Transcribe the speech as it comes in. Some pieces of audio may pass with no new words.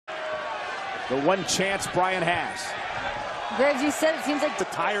The one chance Bryan has. As you said, it seems like to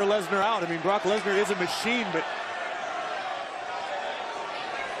tire Lesnar out. I mean, Brock Lesnar is a machine, but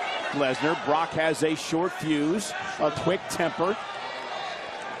Lesnar, Brock has a short fuse, a quick temper.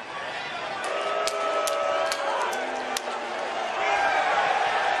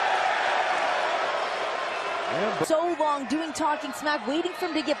 So long doing talking smack, waiting for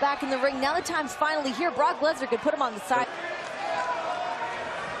him to get back in the ring. Now the time's finally here. Brock Lesnar could put him on the side.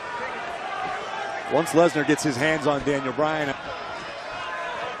 Once Lesnar gets his hands on Daniel Bryan.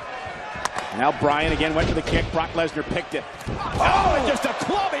 Now Bryan again went for the kick. Brock Lesnar picked it. Oh, and just a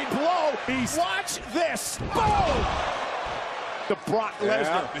clubbing blow. Watch this. Boom! To Brock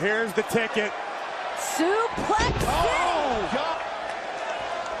Lesnar. Yeah, here's the ticket. Suplex. Oh, God.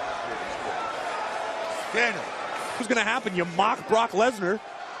 Daniel, what's going to happen? You mock Brock Lesnar.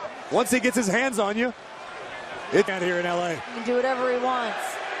 Once he gets his hands on you, it's out here in LA. He can do whatever he wants.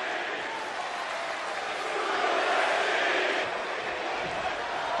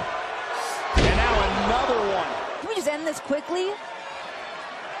 And now another one. Can we just end this quickly?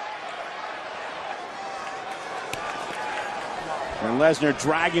 And Lesnar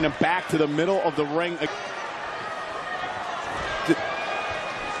dragging him back to the middle of the ring.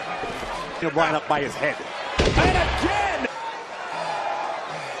 Daniel Bryan up by his head. And again!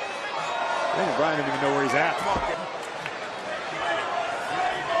 Daniel Bryan doesn't even know where he's at.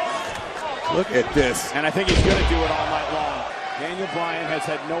 Look at this. And I think he's going to do it all night long. Daniel Bryan has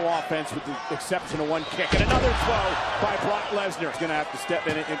had no offense with the exception of one kick. And another throw by Brock Lesnar. He's going to have to step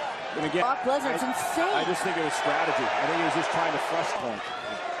in and again. Brock Lesnar's insane. I just think it was strategy. I think he was just trying to frustrate him.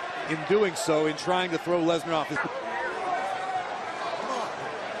 In doing so, in trying to throw Lesnar off his...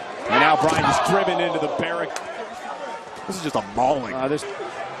 And now Bryan just driven into the barrack. This is just a mauling.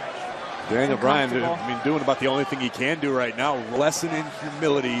 Daniel Bryan, doing about the only thing he can do right now. Lesson in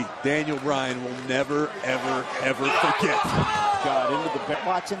humility. Daniel Bryan will never, ever, ever forget. God, into the barrack.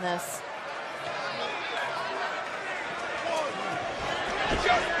 Watching this.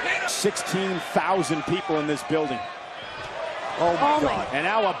 16,000 people in this building. Oh my God. And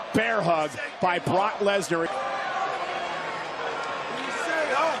now a bear hug by Brock Lesnar.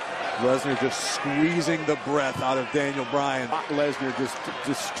 Lesnar just squeezing the breath out of Daniel Bryan. Brock Lesnar just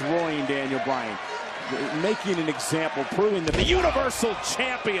destroying Daniel Bryan. Making an example, proving that the Universal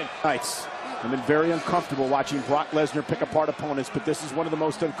Champion. Nice. I've been very uncomfortable watching Brock Lesnar pick apart opponents, but this is one of the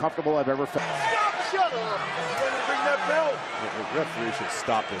most uncomfortable I've ever felt. Shut up! The referee should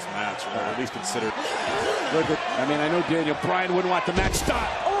stop this match, or at least consider. I mean, I know Daniel Bryan wouldn't want the match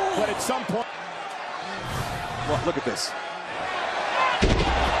stopped, but at some point. Well, look at this.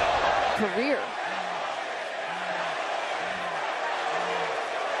 Career.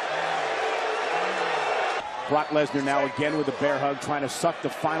 Brock Lesnar now again with a bear hug, trying to suck the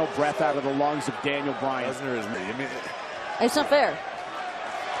final breath out of the lungs of Daniel Bryan. Lesnar is. It's not fair.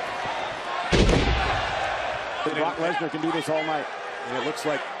 Brock Lesnar can do this all night. And it looks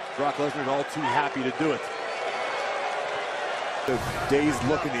like Brock Lesnar is all too happy to do it. The dazed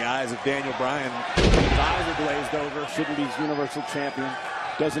look in the eyes of Daniel Bryan. His eyes are glazed over. Shouldn't be Universal Champion.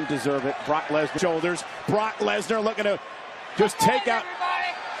 Doesn't deserve it. Brock Lesnar shoulders. Brock Lesnar looking to just take out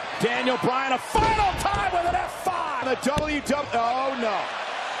Daniel Bryan a final time with an F5. The WWE. Oh no.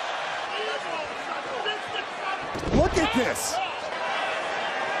 Look at this.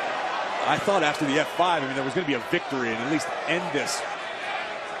 I thought after the F5, there was going to be a victory and at least end this.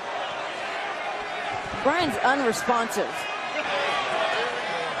 Bryan's unresponsive.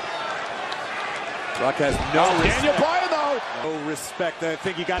 Brock has no respect. Daniel Bryan, though. No respect. I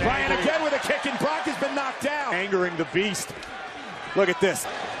think he got Bryan angry. again with a kick, and Brock has been knocked down. Angering the beast. Look at this.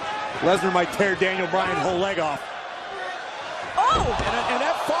 Lesnar might tear Daniel Bryan's whole leg off. Oh! And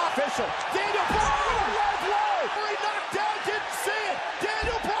F5 official. Daniel Bryan with a low blow. He knocked down, didn't see it.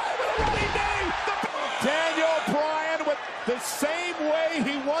 Daniel Bryan with a running knee. Daniel Bryan with the same way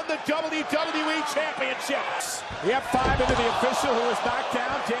he won the WWE Championship. The F5 into the official who was knocked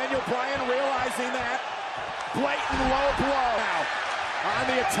down. Daniel Bryan realizing that. Blatant low blow. Now on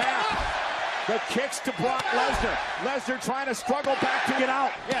the attack. The kicks to Brock Lesnar. Lesnar trying to struggle back to get out.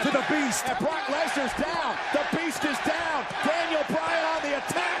 To the beast. And Brock Lesnar's down. The beast is down. Daniel Bryan on the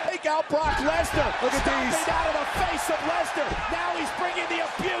attack. Take out Brock Lesnar. Look at these. Stomping out of the face of Lesnar. Now he's bringing the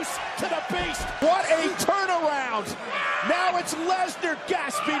abuse to the beast. What a turnaround. Now it's Lesnar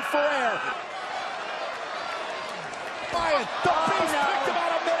gasping for air. Bryan, the beast picked him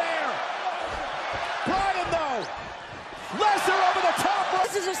out of midair. Bryan, though. Lesnar over the top.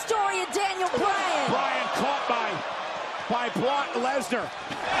 This is a story of Daniel Bryan. Bryan caught by Brock Lesnar.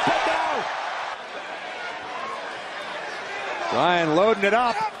 But now Bryan loading it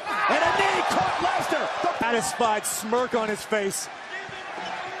up. And a knee caught Lesnar. Satisfied smirk on his face.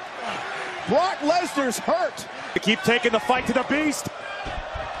 Brock Lesnar's hurt. They keep taking the fight to the beast.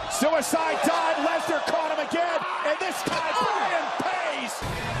 Suicide dive. Lesnar caught him again. And this time Bryan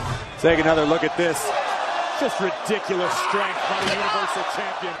pays. Take another look at this. Just ridiculous strength by the Universal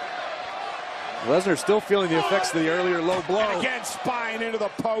Champion. Lesnar still feeling the effects of the earlier low blow. And again, spine into the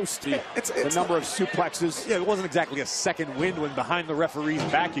post. It's the number of suplexes. Yeah, it wasn't exactly a second wind when behind the referee's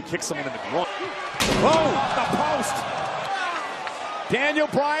back you kick someone in the groin. Whoa! Off the post. Daniel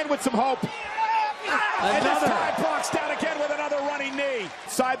Bryan with some hope. And this time Brock's down again with another running knee.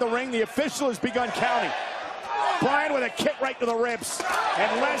 Inside the ring, the official has begun counting. Bryan with a kick right to the ribs.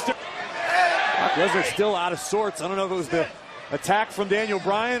 And Lesnar still out of sorts. I don't know if it was the attack from Daniel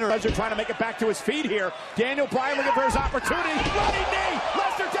Bryan or Lesnar trying to make it back to his feet here. Daniel Bryan looking for his opportunity. Running knee.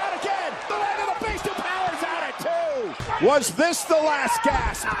 Lesnar down again. The leg of the beast, who powers out at 2. Was this the last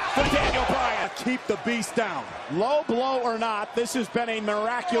gasp for Daniel Bryan? keep the beast down? Low blow or not, this has been a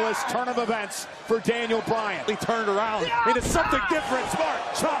miraculous turn of events for Daniel Bryan. He turned around into something different. Smart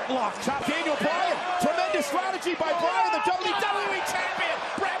chop block. Chop Daniel Bryan. Tremendous strategy by Bryan, the WWE champion.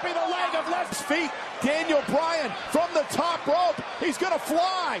 Wrapping the leg of Lesnar's feet. Daniel Bryan from the top rope. He's going to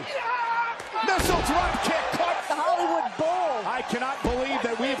fly. Missile drop kick. Caught the Hollywood Bowl. I cannot believe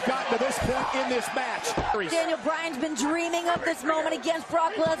that we've gotten to this point in this match. Daniel Bryan's been dreaming of this moment against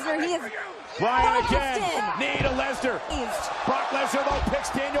Brock Lesnar. He is Bryan again. Knee to Lesnar. Brock Lesnar though picks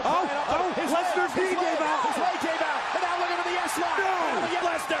Daniel Bryan up. Lesnar's knee gave out. His leg gave out. And now looking for the S-lock. No.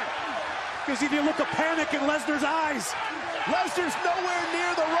 Lesnar. You see the look of panic in Lesnar's eyes. Lesnar's nowhere near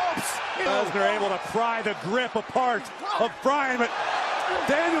the ropes. Lesnar able to pry the grip apart of Bryan, but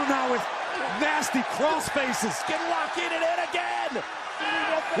Daniel now with nasty cross faces. Can lock in and in again.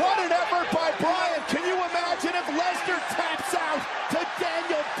 What an effort by Bryan. Can you imagine if Lesnar taps out to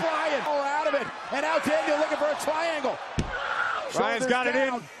Daniel Bryan? Or out of it. And now Daniel looking for a triangle. Bryan's got it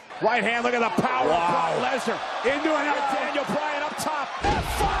in. Right hand, look at the power of Brock Lesnar. Into an Daniel Bryan up top.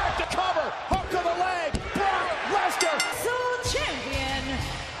 F5 to cover. Hook to the leg. Brock Lesnar. Champion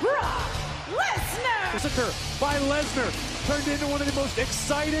Brock Lesnar. Massacre by Lesnar turned into one of the most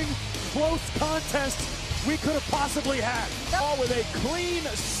exciting, close contests we could have possibly had. All with a clean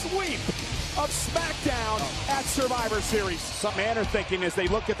sweep of SmackDown at Survivor Series. Some men are thinking as they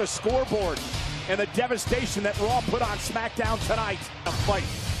look at the scoreboard and the devastation that Raw put on SmackDown tonight. A fight,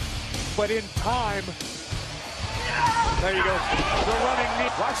 but in time. There you go. The running knee.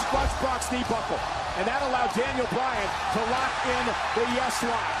 Watch Brock's knee buckle. And that allowed Daniel Bryan to lock in the yes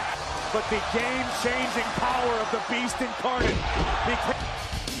line. But the game-changing power of the Beast incarnate.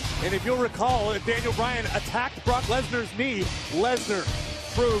 And if you'll recall, Daniel Bryan attacked Brock Lesnar's knee. Lesnar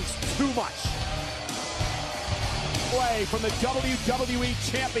proves too much. Play from the WWE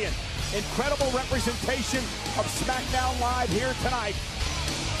champion. Incredible representation of SmackDown Live here tonight.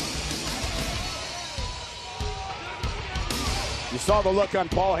 You saw the look on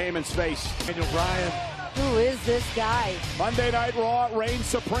Paul Heyman's face. Daniel Bryan. Who is this guy? Monday Night Raw reigns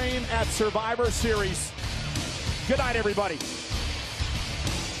supreme at Survivor Series. Good night, everybody.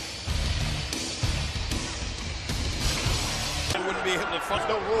 Wouldn't be able to fund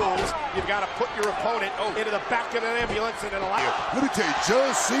no rules. You've got to put your opponent into the back of an ambulance and then allow. Let me tell you,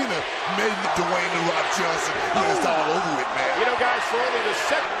 John Cena made Dwayne "The Rock" Johnson list all over it, man. You know, guys, for only the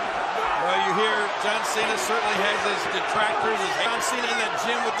second. Well, you hear John Cena certainly has his detractors. John Cena in that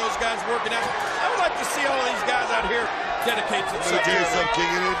gym with those guys working out. I would like to see all these guys out here dedicate Let me themselves. tell you something, King.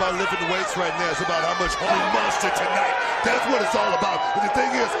 It ain't about lifting the weights right now. It's about how much Holy Monster tonight. That's what it's all about. And the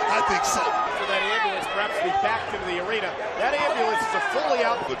thing is, I think so. For that ambulance perhaps to be backed into the arena. That ambulance is a fully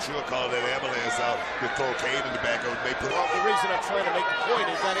out. But you'll call that ambulance out with cocaine in the back of it. Well, the reason I'm trying to make the point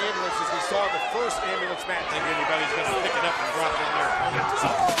is that ambulance, as we saw in the first ambulance match, I think anybody's going to pick it up and drop it in there.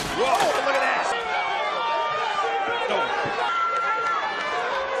 Whoa, look at that. No.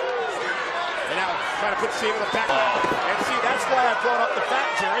 And now trying to put Cena in the back. And see, that's why I brought up the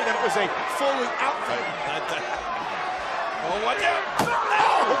fact, Jerry, that it was a fully out fight. Oh, watch out.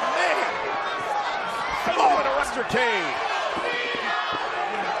 Oh, man. Oh, and a Wrestler Kane.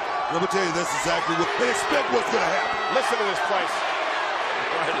 Let me tell you, that's exactly what they expect what's going to happen. Listen to this place.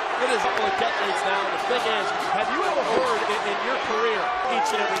 It is a couple of decades now. The thing is, have you ever heard in your career each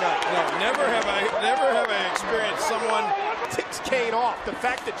and every night? No, never have I experienced someone Ticks Kane off. The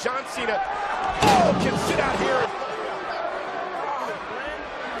fact that John Cena can sit out here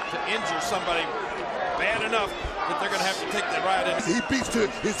to injure somebody bad enough that they're going to have to take the ride in. He beats to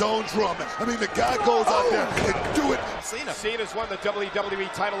his own drum. I mean, the guy goes out there and do it. Cena's won the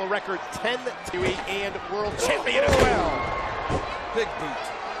WWE title, a record 10 WWE and world champion as well. Big boot.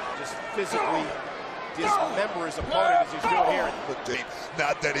 just physically dismember his opponent as he's doing here.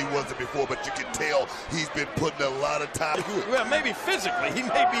 Not that he wasn't before, but you can tell he's been putting a lot of time. Well, maybe physically. He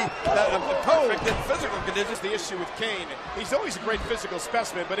may be perfect in physical conditions. The issue with Kane, he's always a great physical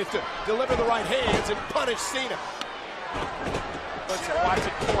specimen, but it's to deliver the right hands and punish Cena. Let's watch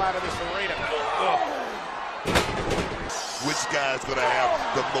it pull out of this arena. Which guy's gonna have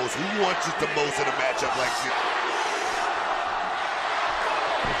the most? Who wants it the most in a matchup like this?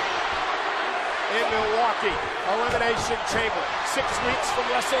 In Milwaukee, Elimination Chamber, 6 weeks from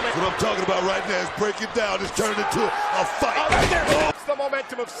WrestleMania. What I'm talking about right now is break it down. It's turned into a fight. Oh, right there. It's the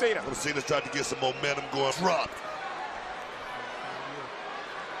momentum of Cena. Cena's tried to get some momentum going. Dropped.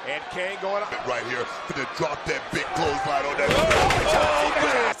 And Kane going up. Right here, gonna drop that big clothesline on that.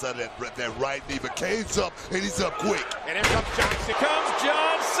 Outside of that right knee, but Kane's up, and he's up quick. And here comes John Cena. Comes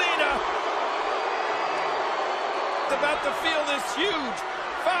John Cena. About to feel this huge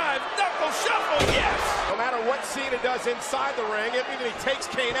 5-knuckle shuffle, yes! No matter what Cena does inside the ring, even if he takes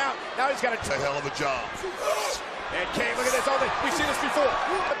Kane out, now he's got a hell of a job. And Kane, look at this. Oh, we've seen this before.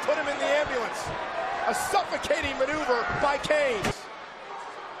 Put him in the ambulance. A suffocating maneuver by Kane.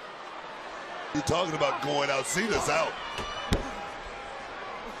 You're talking about going out. Cena's out.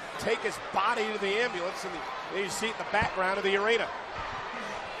 Take his body to the ambulance, and you see it in the background of the arena.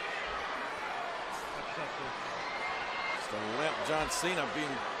 The limp John Cena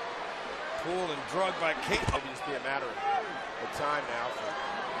being pulled and drugged by Kane. It'll just be a matter of time now.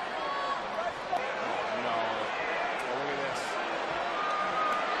 No. Look at this.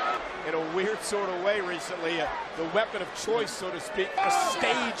 In a weird sort of way recently, the weapon of choice, so to speak, a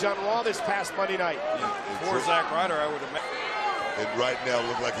stage on Raw this past Monday night. Yeah, for Zack Ryder, I would imagine. And right now,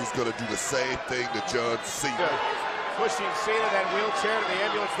 look like he's going to do the same thing to John Cena. Pushing Cena that wheelchair to the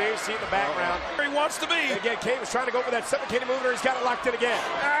ambulance. There you see in the background. Where he wants to be. And again, Kane was trying to go for that suffocating move, and he's got it locked in again.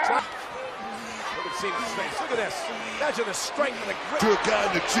 Look at Cena's face. Look at this. Imagine the strength and the grip. To a guy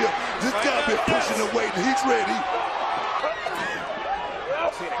in the gym. This guy been pushing the weight, and he's ready.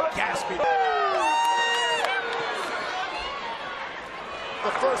 Cena gasping.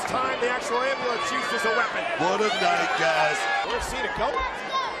 The first time the actual ambulance used as a weapon. What a night, guys. Where's Cena going?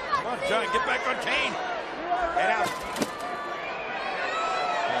 Come on, John, get back on Kane. And out.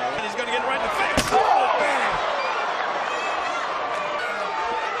 And he's going to get right in the face. Oh, man.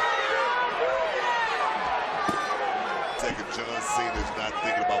 Taking John Cena's not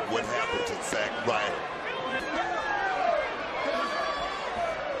thinking about what happened to Zack Ryder.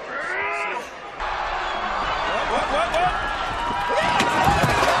 What?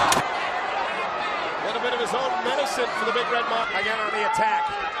 A little bit of his own medicine for the big red monk. Again on the attack.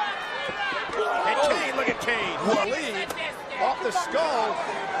 And Kane, look at Kane. Lead off the skull.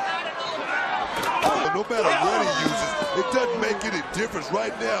 No matter what he uses, it doesn't make any difference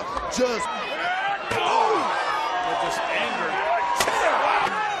right now. Just angered.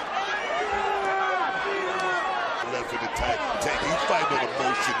 Left in the tank. He's fighting on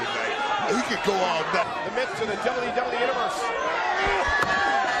emotion tonight. He could go all night. The midst of the WWE Universe.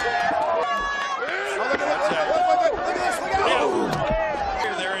 Oh, look at this. Look out.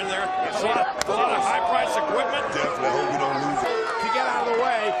 They're in there. A lot of high-priced equipment. Definitely hope we don't lose it. To get out of the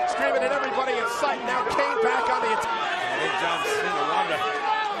way, screaming at everybody in sight. Now Kane back on the attack. I think John Cena wanted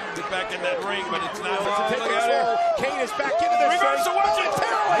to get back in that ring, but it's not. Kane is back into this ring. Reverse, watch it.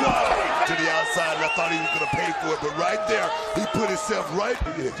 To the outside, and I thought he was going to pay for it, but right there, he put himself right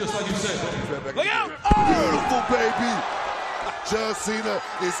in. Just like you said. Look out! Beautiful, baby. John Cena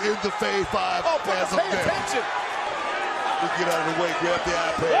is in the Fave 5 as of pay now. attention. We get out of the way, grab the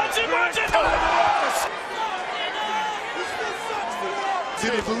iPad. Watch it!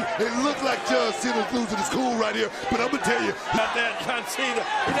 It looked like John Cena's losing his cool right here, but I'm going to tell you. About that, John Cena.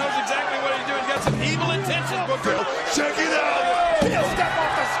 He knows exactly what he's doing. He's got some evil intentions, Booker. Check it out. He'll step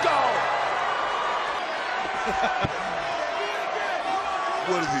off the skull.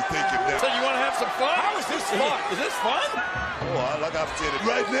 What is he thinking now? So you want to have some fun? How is this fun? Is this fun? Oh, like I've said it.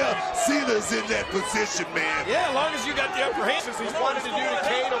 Right now, Cena's in that position, man. Yeah, as long as you got the upper hand. As he's wanted to do to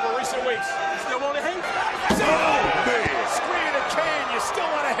Kane over recent weeks. Still want to hate? Oh, man. Screaming at Kane, you still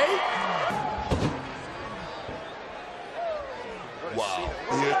want to hate? Wow.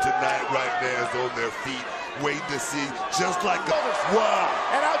 Here tonight, right now, is on their feet, waiting to see, just like a... Wow.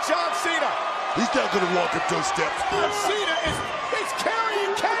 And now John Cena. He's not going to walk up those steps. John Cena is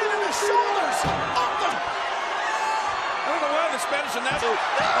carrying Kane in his shoulders. Up the... I don't know why the Spanish and that. Oh,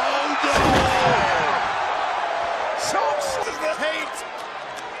 no. Chokes the hate.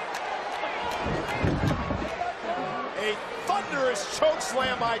 A thunderous choke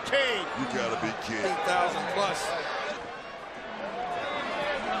slam by Kane. You got to be kidding. 8,000 plus.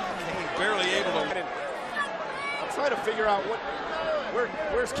 barely able to. I'm trying to figure out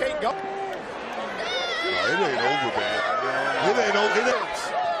where's Kane going. Oh, it ain't over, man. It ain't over. It ain't.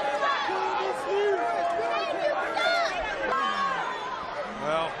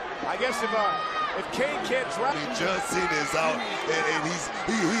 Well, I guess if Kane can't drop, John Cena is out, and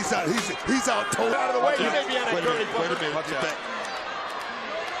he's out totally. out of the way, he may be on a dirty. Wait a minute. Get back.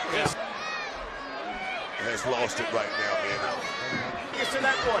 Yes. Has lost it right now, man. Gets to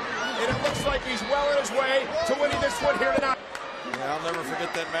that one, and it looks like he's well on his way to winning this one here tonight. Yeah, I'll never forget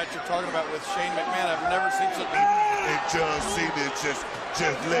that match you're talking about with Shane McMahon. I've never seen something. And John Cena just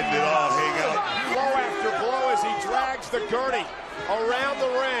letting it all hang out. Blow after blow as he drags the gurney around the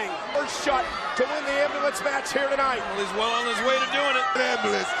ring. First shot to win the ambulance match here tonight. Well, he's well on his way to doing it.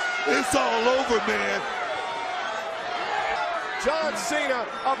 Ambulance, it's all over, man. John Cena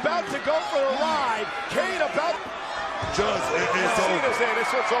about to go for a ride. Kane about. Just, it's over. Cena's in.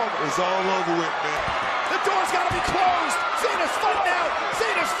 This one's over. It's all over with, man. The door's got to be closed. Cena's fighting out.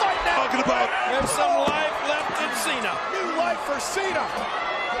 Cena's fighting out. Talking about. There's some life left in Cena. New life for Cena.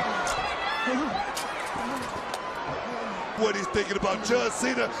 What he's thinking about. John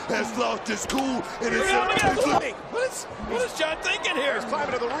Cena has lost his cool. And it's What is John thinking here? He's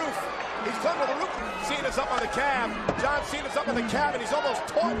climbing to the roof. He's climbing to the roof. Cena's up on the cab. John Cena's up on the cab, and he's almost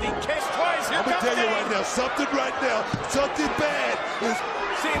taunting Kane twice. Here I'm going to comes tell you Kane. right now, something bad is.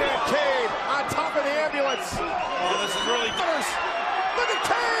 Cena and Kane on top of the ambulance. Oh, this is really. Look at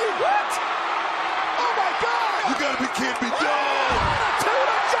Kane. What? Oh, my God. You got to be kidding me. No. The two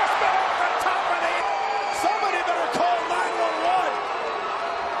adjustment off the top of the. Somebody better call 911.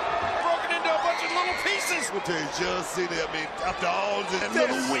 Broken into a bunch of little pieces. I'm going to tell you, John Cena, I mean, after all this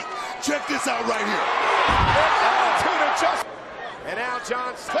little week, check this out right here. Attitude adjustment. And now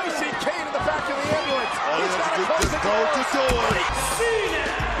John's placing Kane in the back of the ambulance. All he He's has got to to do is close the close the door.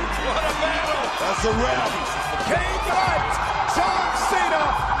 What a battle. That's a wrap. Kane fights. John Cena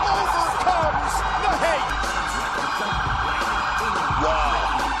overcomes the hate. Wow.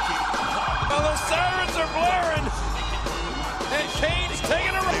 Well, the sirens are blaring. And Kane's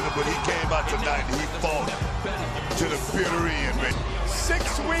taking a run. But he came out tonight and he fought to the bitter end, man.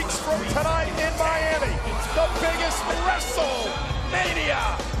 6 weeks from tonight in Miami, the biggest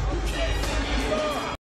WrestleMania